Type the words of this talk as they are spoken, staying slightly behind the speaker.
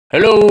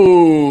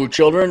Hello,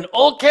 children.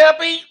 Old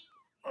Cappy.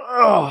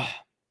 Ugh.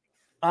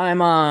 I'm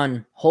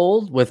on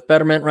hold with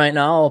Betterment right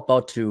now,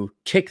 about to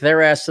kick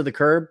their ass to the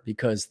curb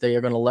because they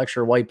are going to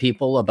lecture white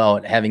people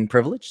about having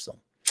privilege. So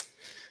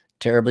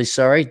terribly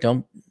sorry.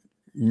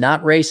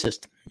 Not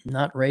racist.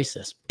 Not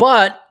racist.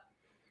 But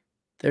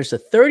there's a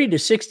 30 to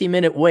 60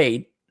 minute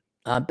wait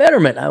on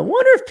Betterment. I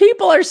wonder if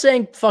people are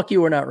saying, fuck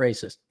you, we're not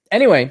racist.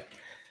 Anyway,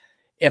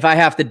 if I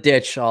have to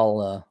ditch,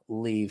 I'll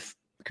leave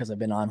because I've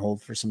been on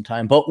hold for some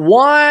time. But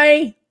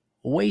why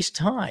waste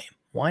time?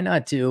 Why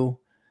not do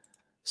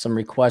some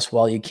requests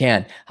while you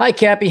can? Hi,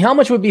 Cappy. How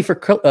much would be for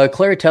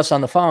Clarey tests on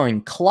the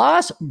following?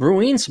 Klaas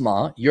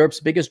Bruinsma,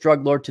 Europe's biggest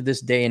drug lord to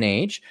this day and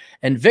age,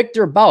 and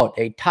Viktor Bout,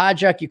 a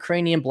Tajik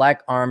Ukrainian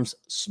black arms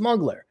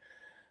smuggler.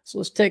 So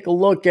let's take a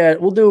look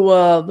at,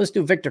 let's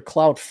do Viktor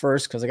Clout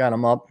first because I got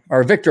him up.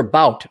 Or Viktor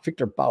Bout.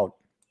 Viktor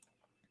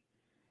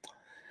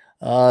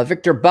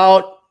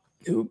Bout,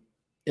 who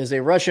is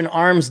a Russian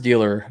arms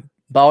dealer.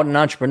 Bout, an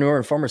entrepreneur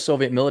and former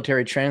Soviet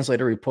military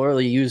translator,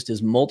 reportedly used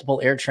his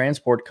multiple air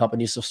transport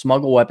companies to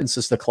smuggle weapons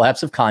since the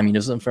collapse of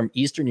communism from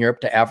Eastern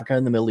Europe to Africa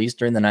and the Middle East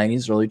during the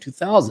 90s, early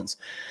 2000s.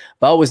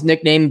 Bout was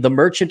nicknamed the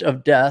Merchant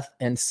of Death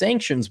and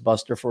Sanctions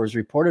Buster for his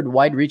reported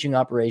wide-reaching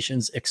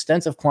operations,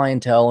 extensive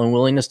clientele, and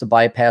willingness to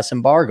bypass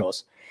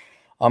embargoes.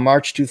 On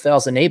March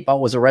 2008, Bout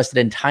was arrested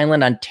in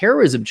Thailand on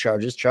terrorism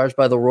charges, charged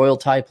by the Royal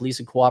Thai Police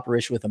in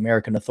cooperation with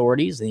American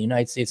authorities. The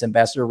United States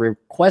ambassador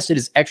requested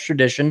his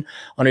extradition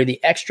under the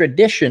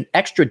Extradition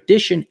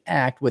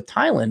Act with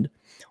Thailand,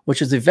 which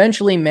was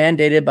eventually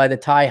mandated by the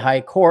Thai High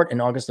Court in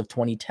August of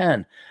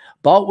 2010.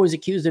 Bout was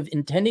accused of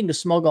intending to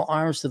smuggle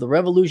arms to the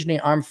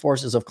Revolutionary Armed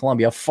Forces of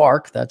Colombia,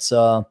 FARC. That's,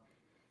 was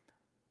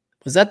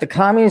that the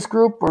communist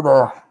group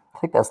or I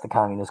think that's the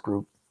communist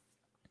group.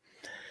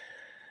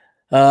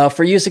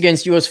 For use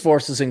against U.S.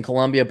 forces in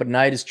Colombia, but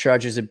denied his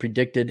charges and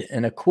predicted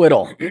an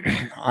acquittal.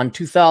 On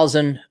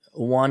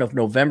 2001 of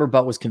November,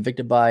 Bout was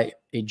convicted by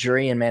a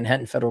jury in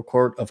Manhattan federal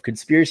court of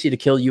conspiracy to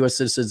kill U.S.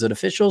 citizens and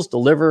officials,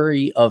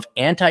 delivery of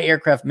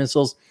anti-aircraft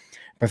missiles,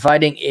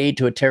 providing aid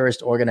to a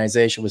terrorist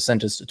organization, was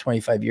sentenced to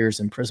 25 years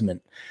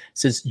imprisonment.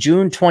 Since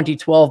June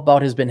 2012,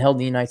 Bout has been held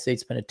in the United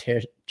States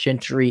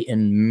Penitentiary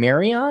in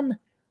Marion,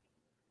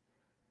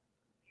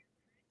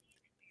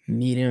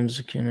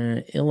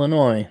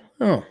 Illinois.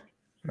 Oh.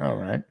 All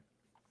right.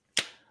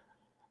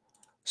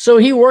 So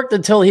he worked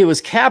until he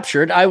was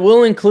captured. I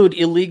will include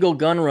illegal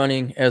gun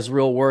running as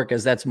real work,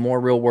 as that's more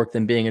real work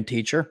than being a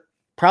teacher.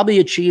 Probably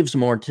achieves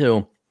more,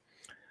 too.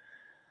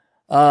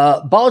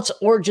 Bout's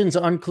origins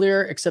are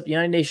unclear, except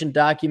United Nations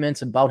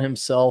documents about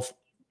himself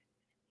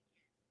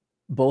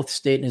both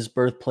state his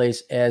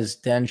birthplace as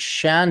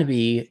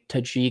Danshanbe,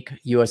 Tajik,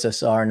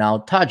 USSR, now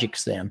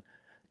Tajikistan.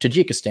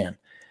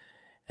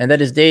 And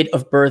that his date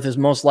of birth is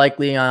most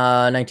likely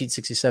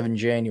 1967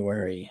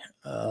 January.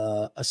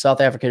 A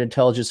South African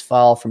intelligence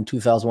file from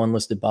 2001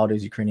 listed Bout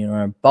as Ukrainian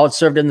armed. Bout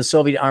served in the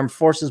Soviet Armed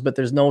Forces, but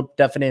there's no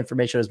definite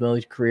information on his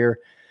military career,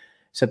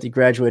 except he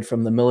graduated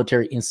from the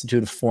Military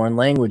Institute of Foreign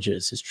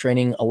Languages. His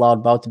training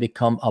allowed Bout to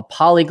become a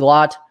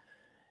polyglot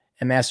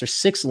and master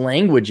 6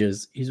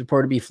 languages. He's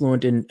reported to be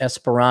fluent in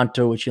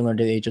Esperanto, which he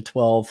learned at the age of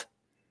 12.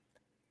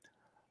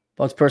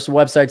 Bout's personal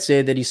website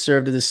said that he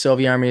served in the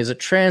Soviet Army as a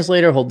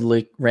translator, hold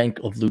the rank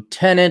of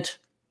lieutenant,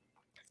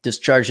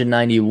 discharged in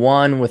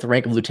 91 with the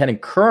rank of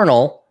lieutenant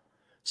colonel,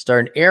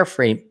 started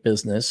airfreight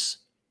business.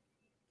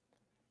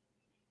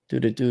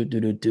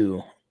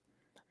 Doesn't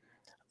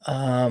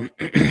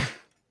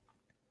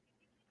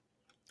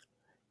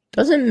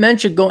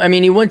mention going. I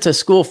mean, he went to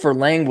school for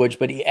language,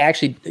 but he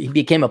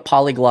became a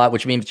polyglot,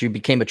 which means you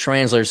became a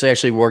translator. So he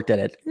actually worked at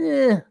it.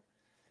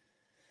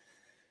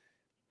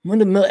 I'm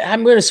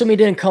going to assume he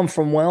didn't come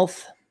from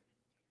wealth.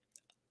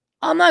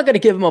 I'm not going to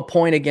give him a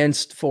point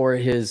for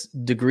his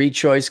degree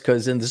choice,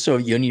 because in the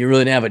Soviet Union, you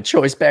really didn't have a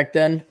choice back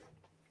then.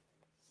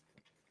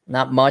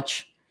 Not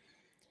much.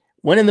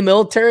 Went in the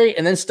military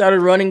and then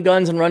started running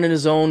guns and running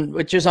his own,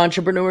 which is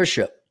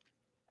entrepreneurship.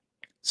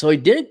 So he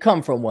didn't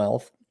come from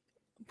wealth.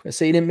 I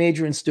say he didn't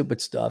major in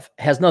stupid stuff.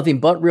 Has nothing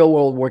but real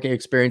world working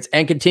experience,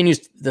 and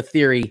continues the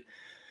theory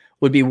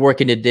would be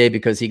working today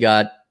because he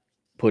got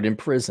put in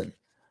prison.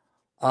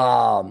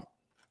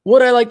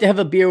 Would I like to have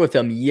a beer with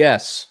him?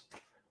 Yes.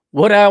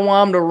 Would I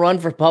want him to run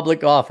for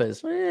public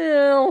office?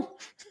 Well,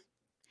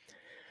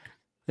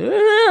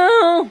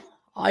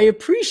 I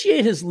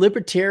appreciate his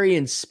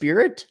libertarian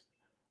spirit,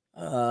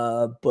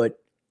 but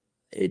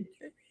it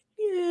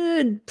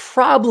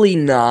probably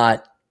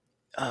not.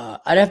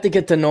 I'd have to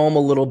get to know him a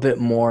little bit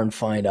more and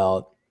find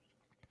out.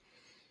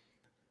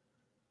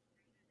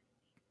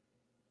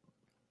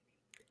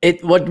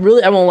 What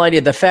really, I won't lie to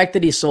you, the fact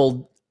that he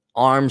sold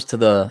arms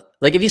to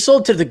if he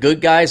sold to the good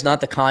guys,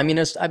 not the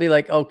communists, I'd be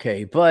like,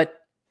 okay,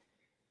 but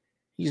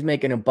he's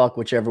making a buck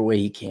whichever way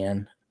he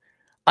can.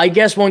 I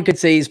guess one could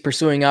say he's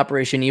pursuing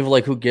Operation Evil,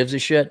 like who gives a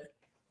shit?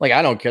 Like,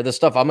 I don't care. The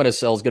stuff I'm going to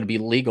sell is going to be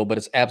legal, but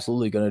it's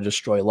absolutely going to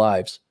destroy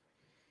lives.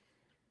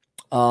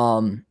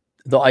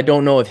 Though I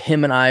don't know if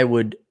him and I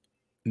would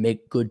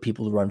make good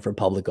people to run for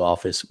public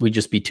office. We'd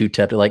just be too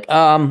tempted. Like,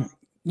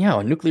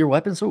 Yeah, nuclear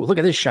weapons. Oh, look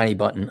at this shiny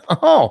button.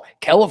 Oh,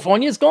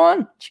 California's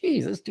gone?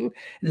 Jeez, let's do it.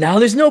 Now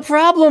there's no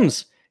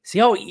problems. See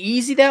how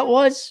easy that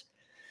was?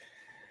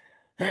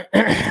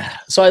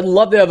 So I'd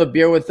love to have a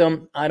beer with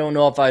them. I don't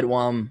know if I'd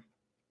want them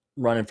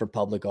running for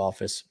public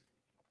office.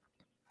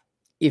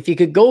 If you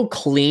could go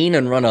clean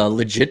and run a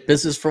legit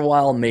business for a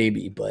while,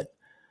 maybe. But,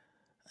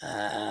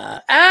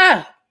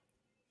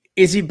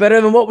 is he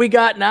better than what we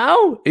got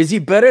now? Is he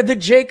better than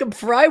Jacob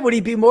Fry? Would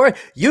he be more?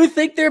 You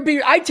think there'd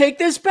be? I take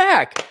this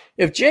back.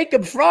 If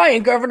Jacob Fry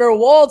and Governor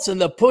Waltz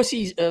and the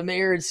pussy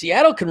mayor in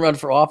Seattle can run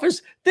for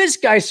office, this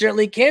guy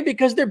certainly can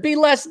because there'd be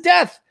less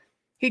death.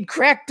 He'd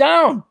crack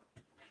down.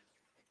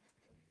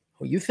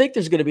 Well, you think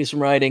there's going to be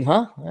some rioting,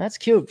 huh? That's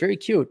cute. Very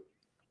cute.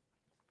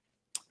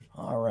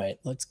 All right,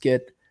 let's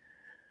get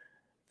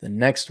the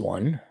next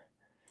one.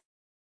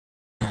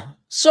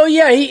 So,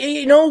 yeah,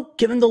 he,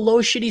 given the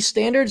low shitty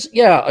standards,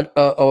 yeah,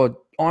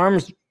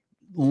 arms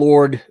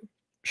lord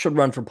should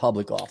run for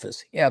public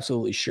office. He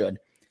absolutely should.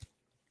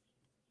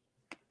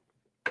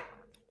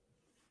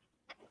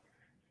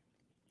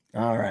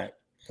 All right,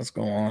 let's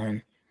go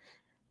on.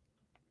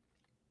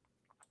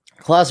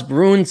 Klaas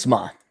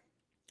Bruinsma.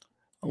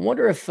 I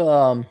wonder if,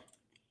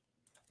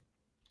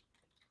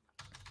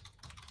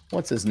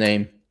 what's his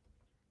name?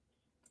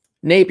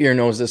 Napier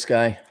knows this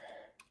guy.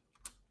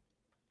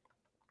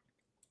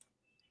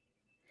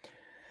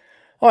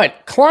 All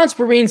right, Klaas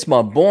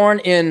Bruinsma, born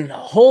in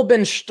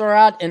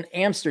Holbenstraat in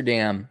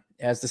Amsterdam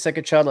as the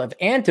second child of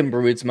Anton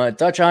Bruinsma, a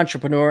Dutch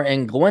entrepreneur,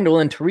 and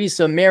Gwendolyn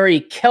Theresa Mary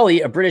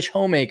Kelly, a British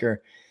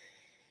homemaker.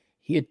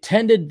 He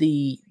attended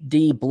the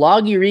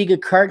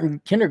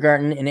Bloggerige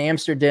kindergarten in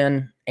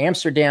Amsterdam,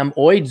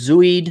 Ooit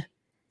Zuid,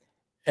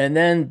 and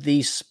then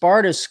the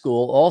Sparta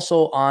School,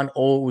 also on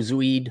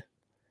Zuid.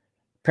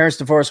 Parents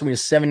divorced when he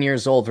was 7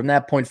 years old. From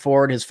that point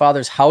forward, his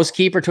father's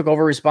housekeeper took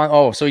over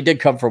responsibility. Oh, so he did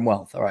come from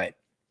wealth. All right.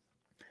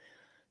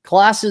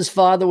 Klaas's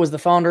father was the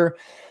founder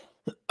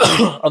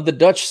of the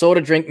Dutch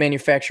soda drink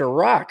manufacturer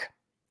Rock.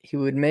 He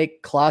would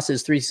make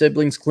Klaas's three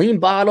siblings clean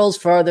bottles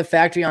for the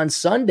factory on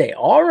Sunday.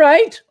 All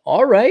right.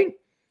 All right.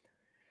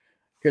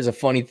 Here's a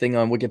funny thing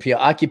on Wikipedia.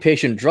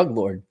 Occupation, drug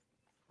lord.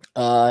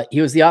 He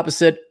was the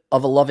opposite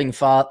of a loving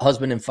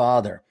husband and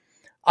father.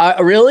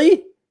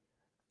 Really?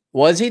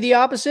 Was he the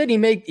opposite? He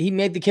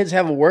made the kids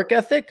have a work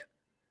ethic?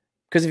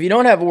 Because if you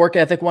don't have a work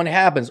ethic, what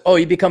happens? Oh,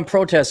 you become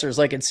protesters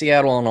like in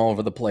Seattle and all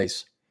over the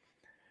place.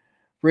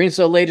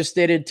 Bruinsma later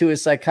stated to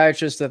his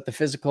psychiatrist that the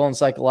physical and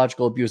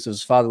psychological abuse of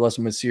his father left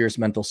him with serious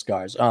mental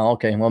scars. Oh,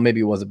 okay. Well,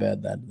 maybe it was a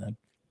bad then.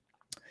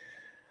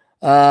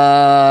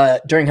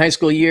 During high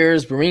school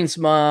years,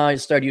 Bruinsma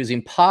started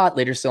using pot,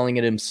 later selling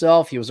it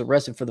himself. He was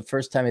arrested for the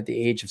first time at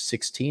the age of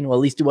 16. Well,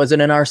 at least he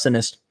wasn't an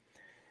arsonist.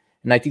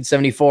 In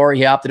 1974,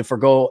 he opted to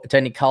forego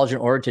attending college in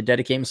order to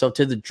dedicate himself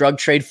to the drug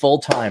trade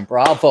full-time.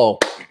 Bravo.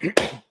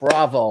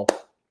 Bravo.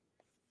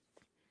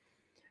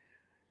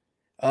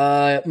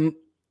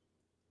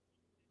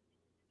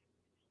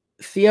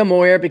 Thea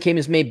Moyer became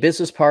his main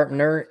business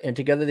partner, and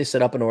together they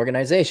set up an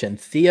organization.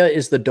 Thea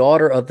is the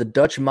daughter of the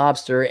Dutch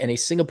mobster and a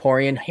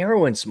Singaporean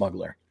heroin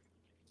smuggler.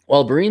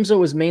 While Bruinsma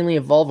was mainly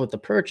involved with the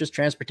purchase,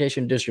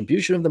 transportation, and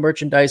distribution of the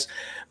merchandise,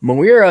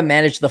 Moira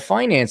managed the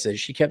finances.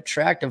 She kept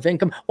track of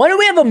income. Why don't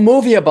we have a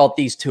movie about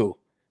these two?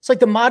 It's like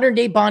the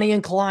modern-day Bonnie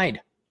and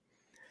Clyde.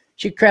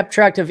 She kept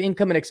track of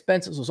income and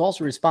expenses, was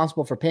also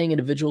responsible for paying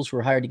individuals who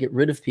were hired to get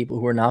rid of people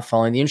who were not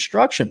following the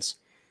instructions.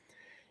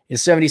 In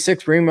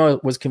 1976,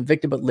 Bruinsma was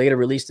convicted but later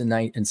released in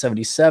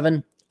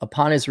 1977.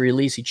 Upon his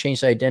release, he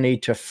changed his identity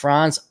to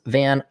Frans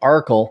van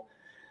Arkel,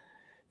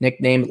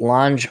 nicknamed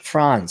Lange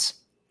Frans.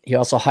 He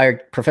also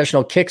hired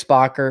professional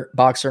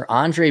kickboxer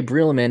Andre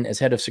Brielman as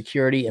head of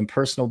security and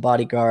personal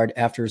bodyguard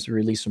after his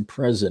release from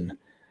prison.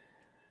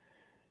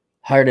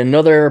 Hired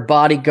another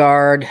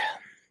bodyguard,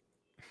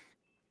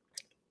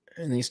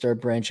 and they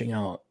started branching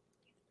out.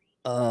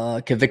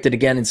 Convicted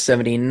again in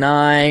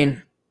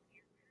 1979.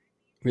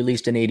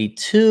 Released in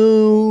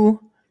 1982,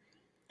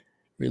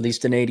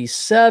 released in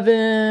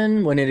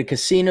 1987, went into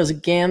casinos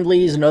and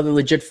gamblies, another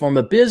legit form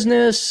of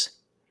business.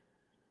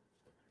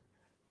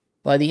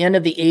 By the end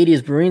of the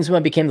 1980s,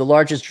 Bruinsma became the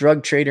largest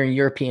drug trader in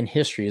European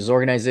history. His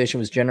organization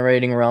was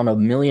generating around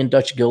 1 million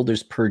Dutch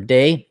guilders per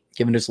day.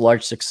 Given its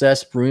large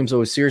success, Bruinsma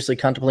was seriously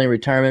contemplating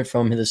retirement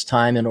from this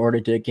time in order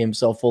to dedicate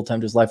himself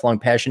full-time to his lifelong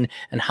passion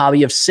and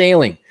hobby of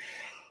sailing.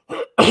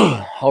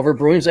 However,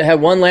 Bruinsma had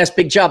one last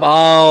big job.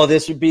 Oh,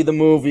 this would be the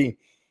movie.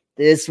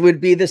 This would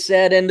be the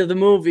sad end of the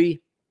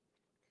movie.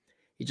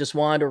 He just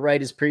wanted to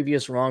right his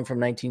previous wrong from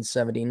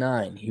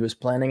 1979. He was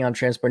planning on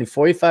transporting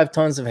 45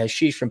 tons of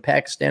hashish from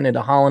Pakistan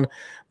into Holland,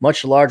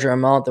 much larger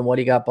amount than what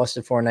he got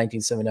busted for in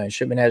 1979.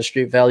 Shipment had a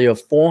street value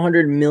of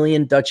 400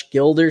 million Dutch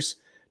guilders,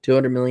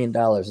 $200 million.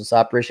 This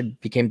operation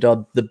became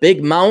dubbed the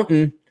Big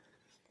Mountain.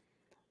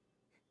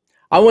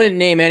 I wouldn't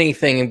name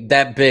anything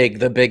that big,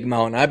 the Big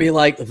Mountain. I'd be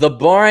like, the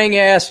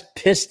boring-ass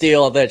piss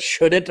deal that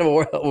shouldn't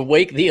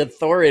wake the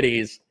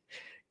authorities.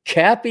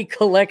 Cappy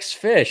collects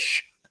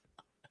fish.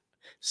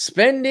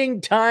 Spending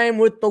time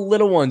with the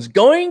little ones.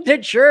 Going to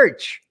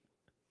church.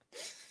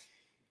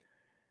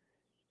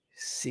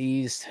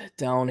 seized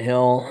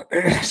downhill,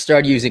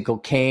 started using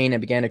cocaine, and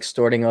began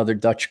extorting other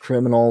Dutch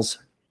criminals.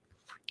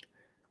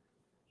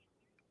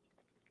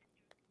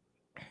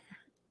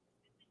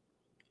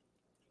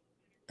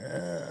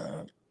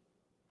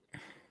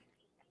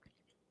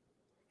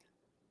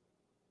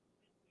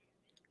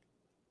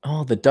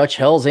 Oh, the Dutch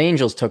Hells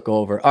Angels took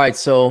over. All right,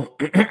 so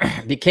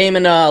became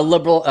a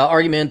liberal verbal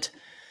argument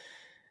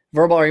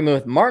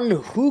with Martin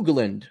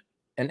Hoogland,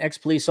 an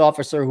ex-police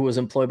officer who was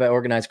employed by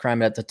organized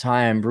crime at the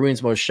time.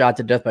 Bruinsma was shot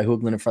to death by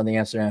Hoogland in front of the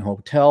Amsterdam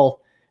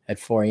hotel at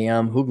 4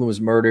 a.m. Hoogland was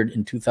murdered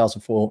in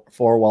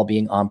 2004 while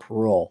being on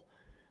parole.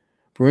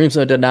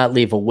 Bruinsma did not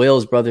leave a will.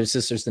 His brothers and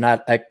sisters did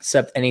not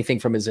accept anything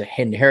from his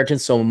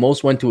inheritance, so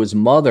most went to his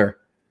mother.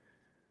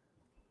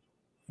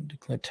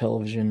 Declare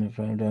television.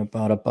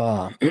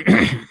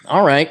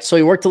 All right, so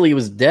he worked till he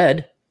was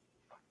dead.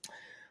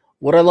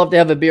 Would I love to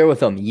have a beer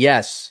with him?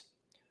 Yes.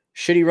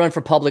 Should he run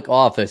for public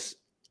office?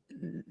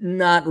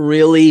 Not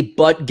really,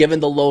 but given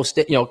the low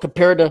state,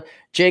 compared to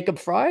Jacob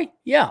Fry,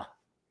 yeah,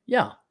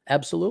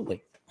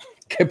 absolutely.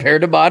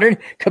 Compared to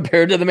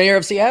the mayor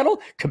of Seattle,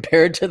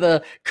 compared to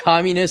the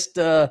communist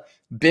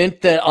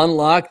bint that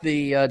unlocked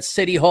the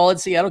city hall in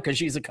Seattle because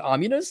she's a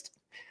communist.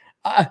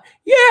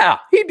 Yeah,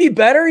 he'd be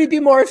better. He'd be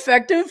more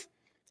effective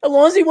as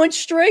long as he went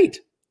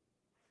straight.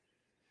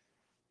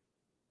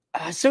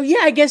 So,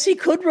 yeah, I guess he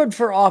could run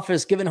for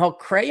office given how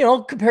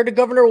compared to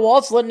Governor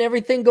Walz letting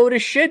everything go to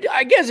shit.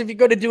 I guess if you're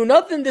going to do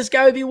nothing, this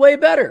guy would be way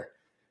better.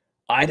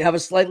 I'd have a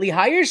slightly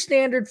higher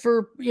standard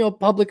for,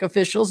 public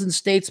officials and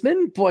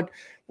statesmen. But,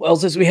 well,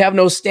 since we have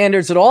no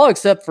standards at all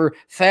except for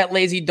fat,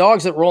 lazy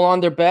dogs that roll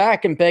on their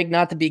back and beg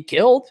not to be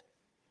killed.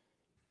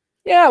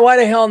 Yeah, why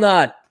the hell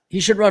not? He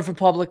should run for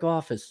public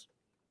office.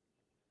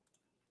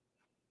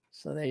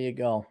 So there you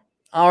go.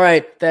 All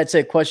right. That's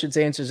it. Questions,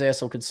 answers,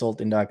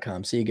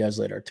 assholeconsulting.com. See you guys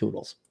later.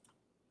 Toodles.